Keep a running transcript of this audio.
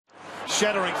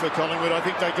shattering for Collingwood. I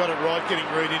think they got it right, getting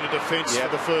Reid into defence for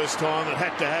the first time. It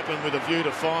had to happen with a view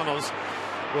to finals.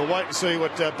 We'll wait and see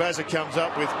what Bazza comes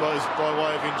up with by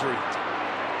way of injury.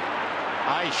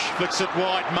 Aish flicks it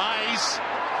wide. Mays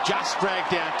just dragged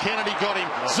down. Kennedy got him.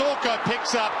 Zorko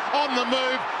picks up on the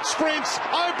move, sprints,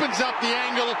 opens up the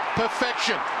angle.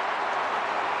 Perfection.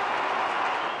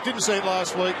 Didn't see it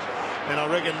last week, and I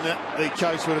reckon the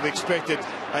coach would have expected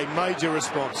a major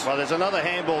response. Well, there's another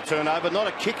handball turnover, not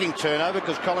a kicking turnover,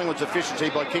 because Collingwood's efficiency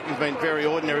by kicking has been very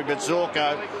ordinary. But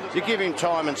Zorko, you give him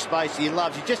time and space, he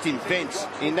just invents.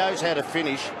 He knows how to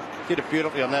finish. Did it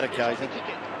beautifully on that occasion.